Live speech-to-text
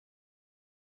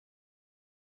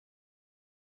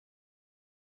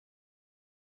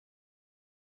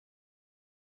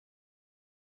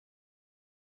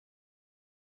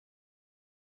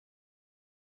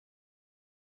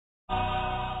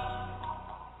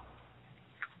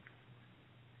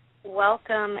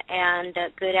welcome and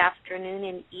good afternoon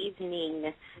and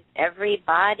evening,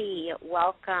 everybody.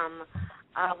 Welcome.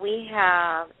 We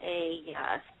have a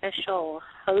special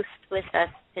host with us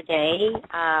today,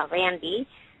 Randy.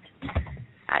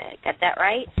 I got that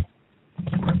right?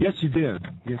 Yes, you did.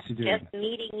 Just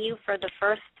meeting you for the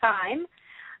first time.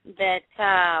 That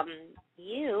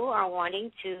you are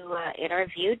wanting to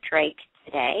interview Drake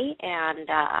today, and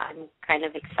I'm kind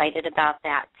of excited about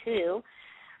that too.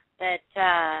 But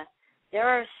there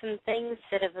are some things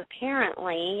that have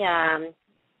apparently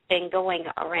been going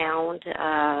around,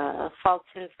 false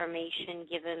information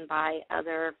given by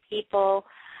other people,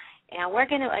 and we're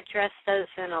going to address those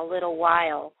in a little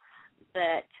while.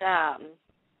 But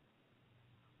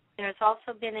there's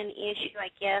also been an issue, I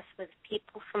guess, with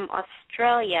people from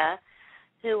Australia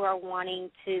who are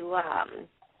wanting to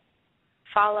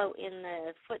follow in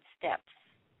the footsteps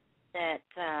that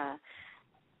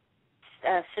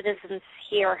citizens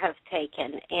here have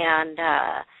taken and,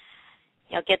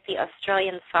 get the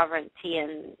Australian sovereignty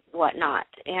and whatnot.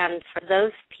 And for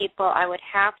those people, I would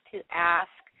have to ask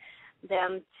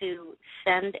them to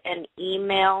send an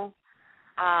email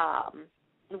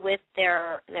with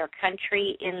their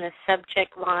country in the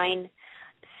subject line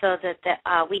so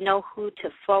that we know who to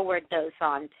forward those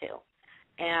on to.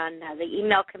 And the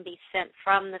email can be sent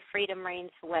from the Freedom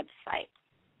Reigns website.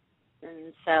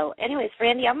 And so, anyways,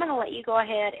 Randy, I'm going to let you go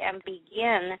ahead and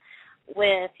begin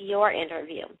with your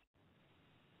interview.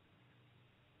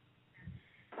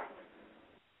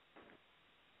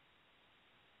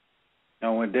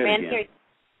 No one did Randy, again.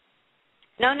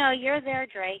 No, you're there,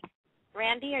 Drake.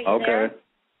 Randy, are you there?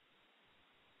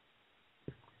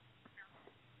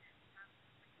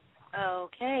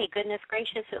 Okay, goodness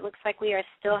gracious, it looks like we are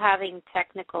still having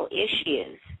technical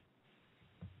issues.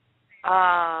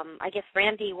 I guess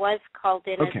Randy was called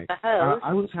in as the host.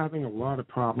 I was having a lot of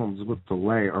problems with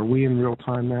delay. Are we in real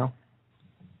time now?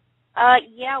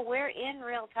 Yeah, we're in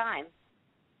real time.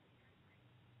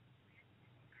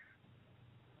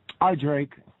 Hi,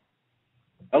 Drake.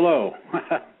 Hello.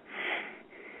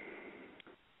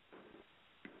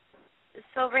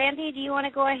 So, Randy, do you want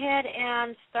to go ahead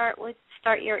and start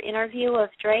your interview of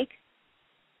Drake?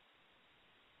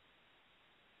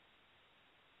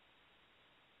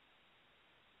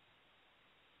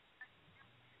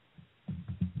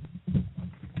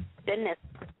 Goodness.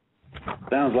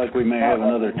 Sounds like we may have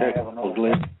another technical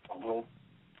glitch.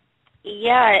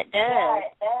 Yeah, it does.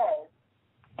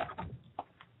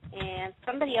 And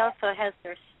somebody also has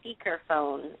their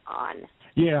speakerphone on.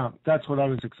 Yeah, that's what I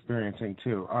was experiencing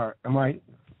too. I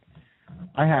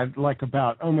had like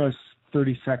about almost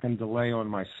 30-second delay on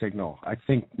my signal. I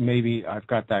think maybe I've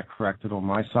got that corrected on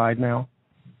my side now.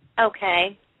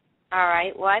 Okay. All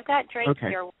right. Well, I've got Drake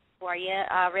here for you,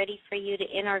 ready for you to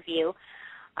interview.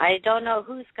 I don't know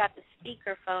who's got the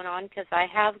speakerphone on because I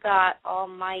have got all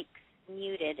mics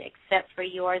muted except for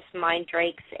yours, mine,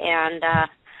 Drake's, and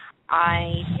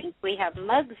I think we have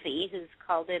Muggsy who's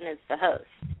called in as the host.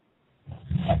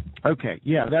 Okay,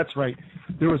 yeah, that's right.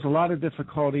 There was a lot of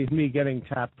difficulty with me getting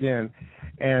tapped in,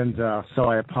 and so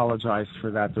I apologize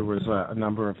for that. There was a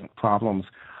number of problems.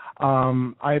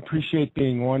 I appreciate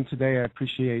being on today. I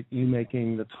appreciate you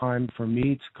making the time for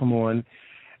me to come on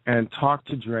and talk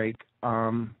to Drake.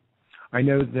 I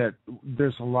know that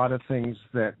there's a lot of things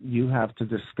that you have to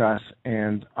discuss,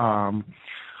 and I'm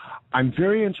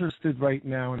very interested right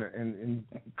now in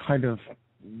kind of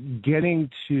getting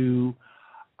to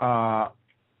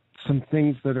some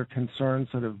things that are concerns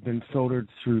that have been filtered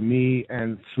through me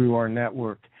and through our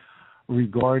network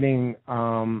regarding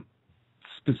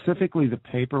specifically the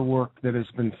paperwork that has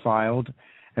been filed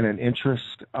and an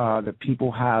interest that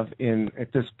people have in,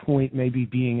 at this point, maybe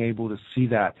being able to see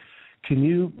that. Can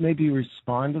you maybe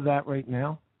respond to that right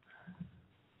now?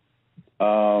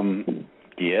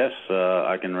 Yes,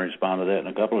 I can respond to that in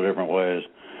a couple of different ways.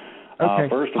 Okay.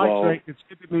 First of all, Drake, it's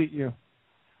good to meet you.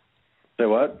 Say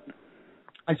what?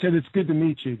 I said it's good to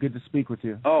meet you. Good to speak with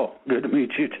you. Oh, good to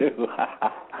meet you too.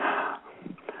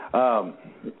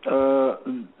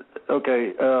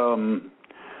 Okay.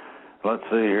 Let's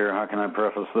see here. How can I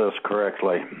preface this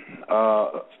correctly?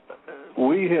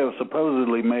 We have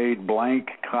supposedly made blank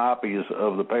copies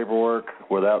of the paperwork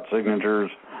without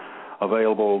signatures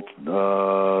available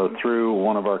through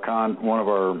one of our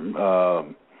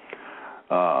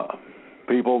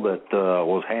people that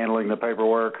was handling the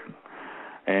paperwork.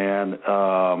 And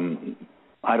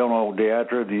I don't know,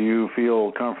 Deatra, do you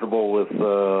feel comfortable with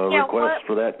requests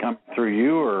for that coming through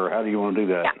you, or how do you want to do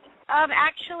that? Yeah.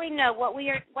 Actually, no.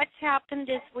 What's happened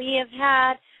is we have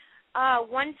had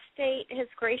one state has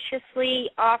graciously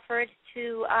offered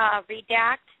to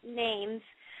redact names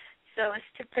also is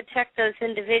to protect those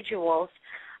individuals.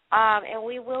 And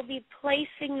we will be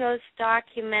placing those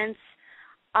documents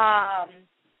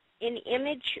in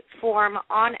image form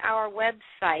on our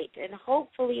website, and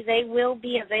hopefully they will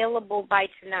be available by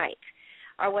tonight.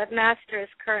 Our webmaster is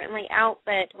currently out,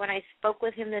 but when I spoke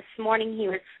with him this morning,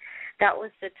 that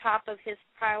was the top of his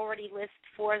priority list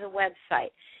for the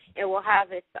website. It will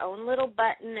have its own little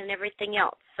button and everything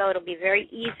else, so it'll be very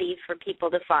easy for people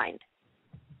to find.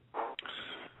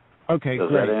 Okay, Does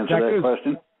great. that answer that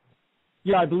question?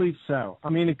 Yeah, I believe so. I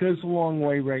mean, it goes a long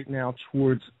way right now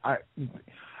towards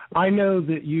I know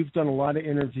that you've done a lot of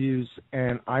interviews,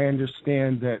 and I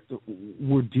understand that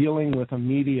we're dealing with a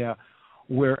media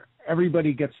where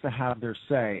everybody gets to have their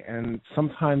say, and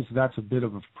sometimes that's a bit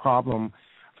of a problem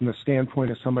from the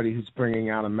standpoint of somebody who's bringing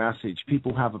out a message.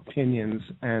 People have opinions,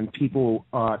 and people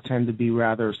tend to be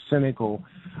rather cynical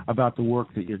about the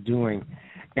work that you're doing,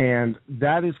 and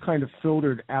that is kind of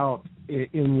filtered out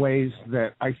in ways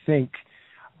that I think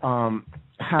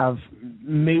have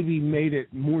maybe made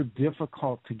it more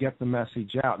difficult to get the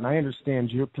message out. And I understand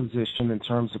your position in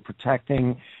terms of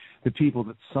protecting the people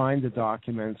that signed the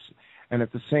documents, and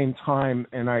at the same time,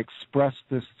 and I expressed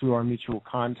this through our mutual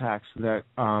contacts, that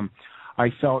I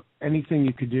felt anything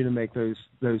you could do to make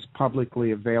those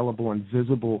publicly available and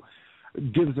visible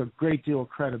gives a great deal of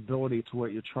credibility to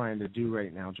what you're trying to do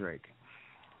right now, Drake.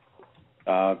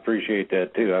 I appreciate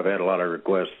that, too. I've had a lot of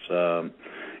requests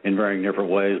in varying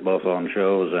different ways, both on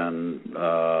shows and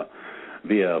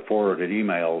via forwarded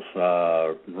emails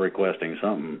requesting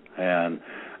something. And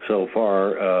so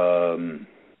far,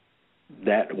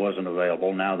 that wasn't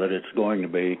available. Now that it's going to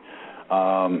be,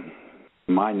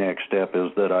 my next step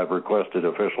is that I've requested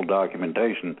official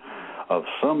documentation of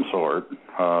some sort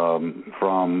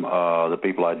from the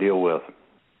people I deal with.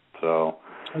 So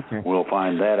We'll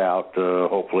find that out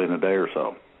hopefully in a day or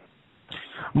so.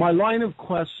 My line of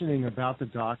questioning about the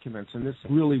documents, and this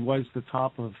really was the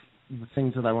top of the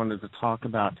things that I wanted to talk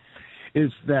about,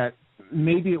 is that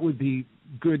maybe it would be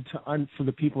good for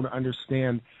the people to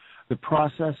understand the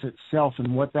process itself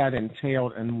and what that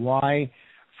entailed, and why,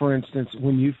 for instance,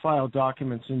 when you file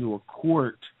documents into a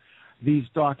court, these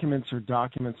documents are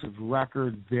documents of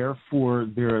record. Therefore,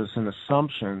 there is an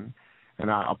assumption, and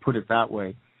I'll put it that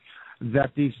way,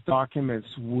 that these documents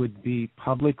would be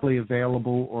publicly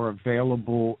available or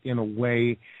available in a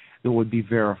way that would be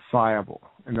verifiable.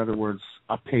 In other words,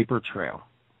 a paper trail.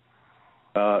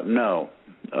 No.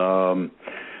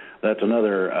 That's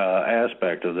another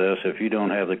aspect of this. If you don't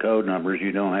have the code numbers,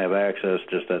 you don't have access,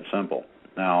 just that simple.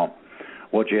 Now,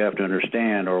 what you have to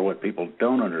understand, or what people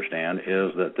don't understand,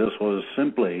 is that this was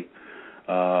simply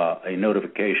a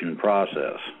notification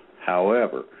process.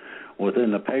 However,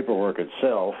 within the paperwork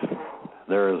itself,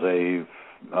 there is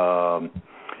a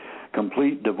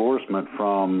complete divorcement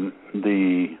from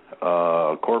the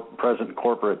present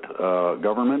corporate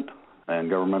government and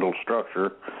governmental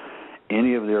structure,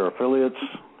 any of their affiliates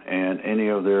and any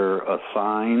of their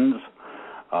assigns,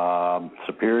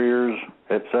 superiors,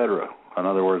 etc. In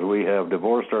other words, we have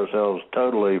divorced ourselves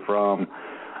totally from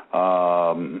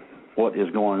what is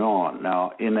going on.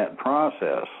 Now, in that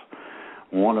process,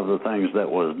 one of the things that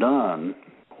was done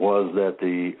was that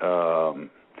the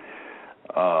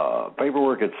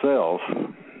paperwork itself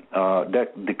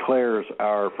declares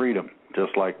our freedom,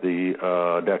 just like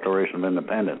the Declaration of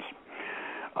Independence.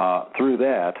 Through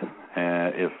that,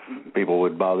 if people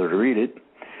would bother to read it,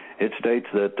 it states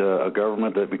that a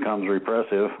government that becomes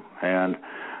repressive and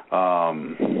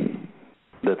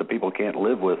that the people can't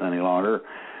live with any longer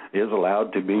is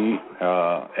allowed to be,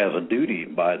 as a duty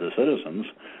by the citizens,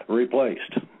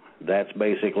 replaced. That's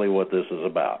basically what this is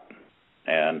about.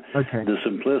 And the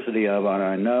simplicity of it,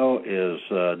 I know, is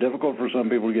difficult for some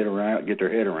people to get their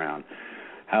head around.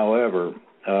 However,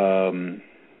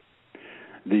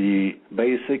 the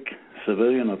basic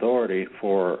civilian authority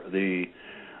for the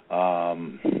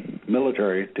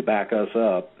military to back us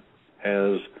up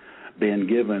has been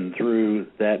given through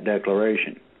that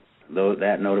declaration,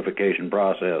 that notification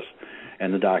process,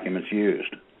 and the documents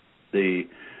used. The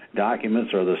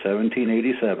documents are the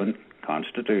 1787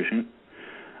 Constitution,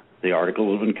 the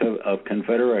Articles of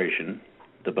Confederation,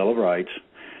 the Bill of Rights,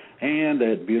 and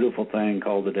that beautiful thing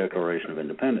called the Declaration of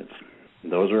Independence.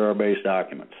 Those are our base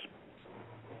documents.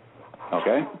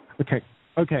 Okay.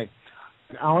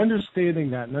 Now,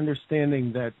 understanding that and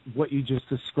understanding that what you just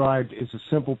described is a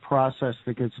simple process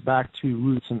that gets back to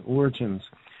roots and origins.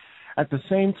 At the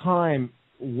same time,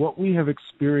 what we have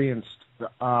experienced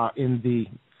in the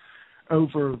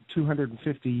over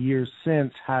 250 years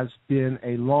since has been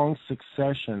a long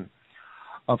succession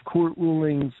of court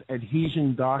rulings,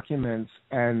 adhesion documents,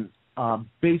 and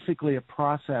basically a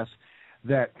process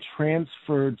that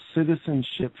transferred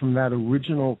citizenship from that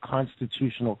original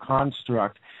constitutional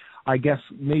construct, I guess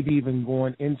maybe even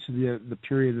going into the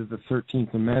period of the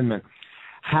 13th Amendment.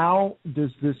 How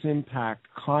does this impact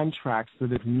contracts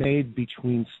that have made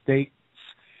between states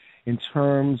in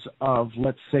terms of,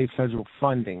 let's say, federal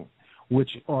funding,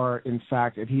 which are, in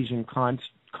fact, adhesion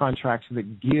contracts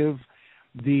that give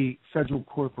the federal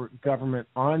corporate government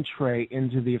entree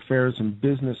into the affairs and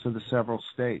business of the several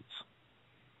states?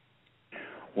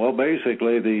 Well,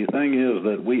 basically, the thing is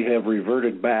that we have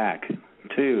reverted back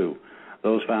to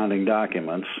those founding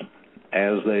documents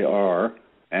as they are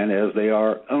and as they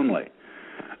are only.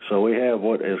 So we have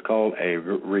what is called a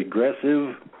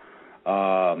regressive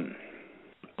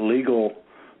legal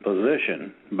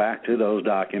position back to those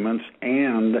documents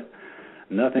and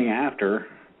nothing after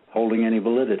holding any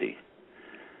validity.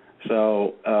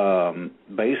 So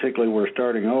basically we're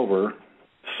starting over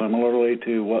similarly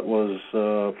to what was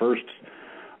first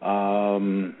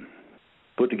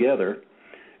put together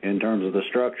in terms of the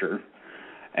structure,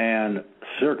 and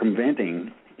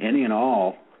circumventing any and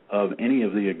all of any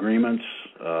of the agreements,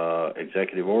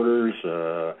 executive orders,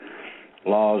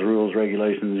 laws, rules,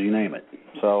 regulations, you name it.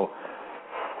 So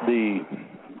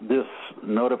this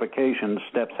notification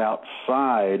steps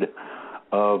outside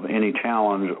of any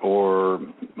challenge or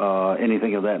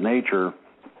anything of that nature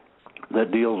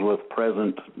that deals with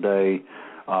present-day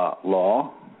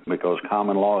law, because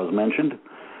common law is mentioned,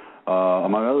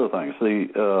 among other things.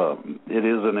 It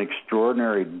is an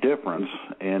extraordinary difference,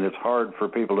 and it's hard for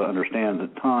people to understand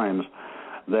at times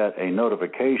that a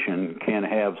notification can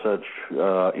have such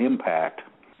impact.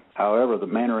 However, the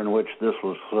manner in which this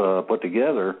was put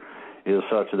together is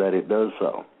such that it does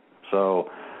so. So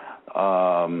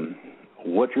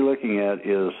what you're looking at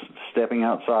is stepping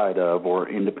outside of or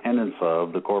independence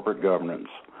of the corporate governance.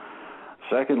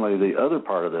 Secondly, the other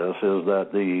part of this is that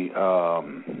the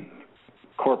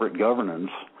corporate governance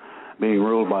being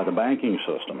ruled by the banking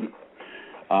system,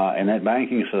 and that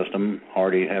banking system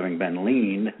already having been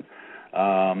leaned,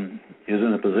 is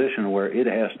in a position where it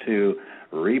has to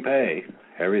repay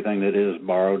everything that is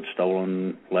borrowed,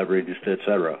 stolen, leveraged,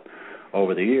 etc.,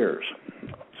 over the years.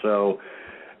 So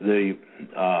the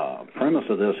premise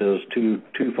of this is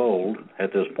twofold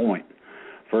at this point.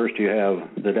 First, you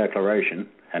have the declaration,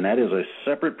 and that is a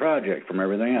separate project from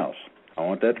everything else. I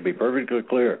want that to be perfectly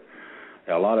clear.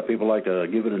 A lot of people like to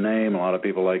give it a name. A lot of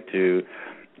people like to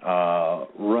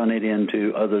run it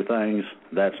into other things.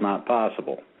 That's not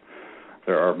possible.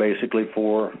 There are basically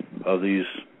four of these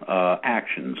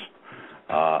actions,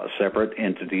 separate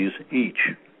entities each.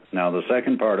 Now, the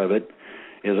second part of it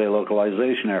is a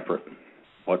localization effort.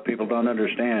 What people don't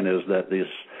understand is that this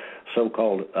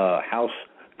so-called house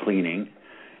cleaning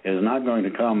is not going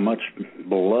to come much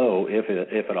below,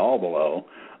 if at all below,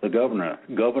 the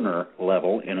governor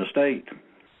level in a state.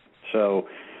 So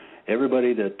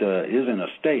everybody that is in a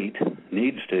state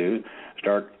needs to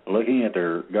start looking at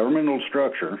their governmental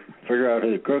structure, figure out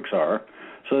who the crooks are,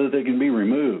 so that they can be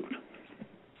removed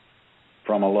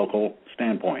from a local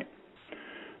standpoint.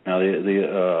 Now,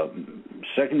 the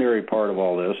secondary part of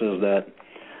all this is that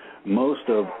most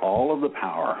of all of the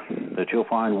power that you'll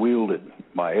find wielded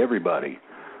by everybody,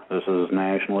 this is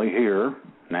nationally here,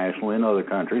 nationally in other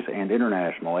countries, and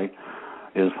internationally,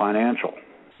 is financial.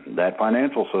 That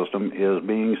financial system is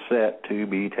being set to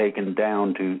be taken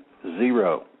down to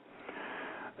zero.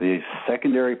 The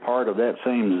secondary part of that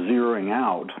same zeroing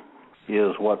out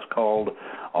is what's called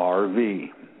RV,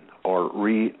 or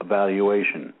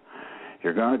revaluation.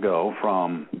 You're going to go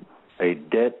from a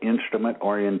debt instrument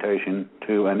orientation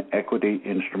to an equity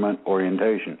instrument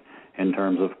orientation in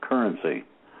terms of currency.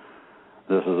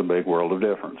 This is a big world of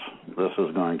difference. This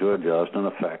is going to adjust and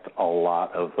affect a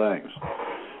lot of things.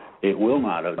 It will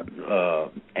not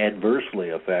adversely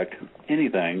affect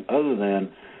anything other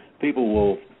than people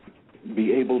will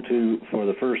be able to, for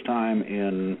the first time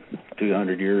in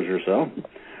 200 years or so,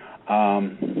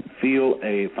 feel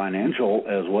a financial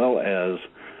as well as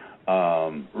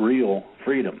real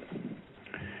freedom.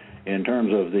 In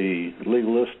terms of the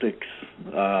legalistics,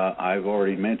 I've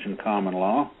already mentioned common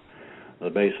law, the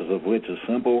basis of which is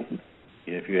simple.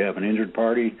 If you have an injured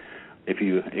party, if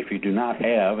you do not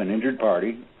have an injured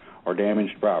party or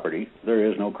damaged property,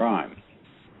 there is no crime.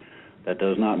 That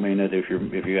does not mean that if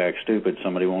you act stupid,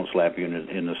 somebody won't slap you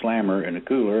in the slammer in the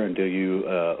cooler until you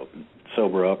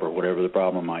sober up or whatever the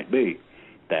problem might be.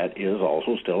 That is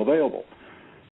also still available.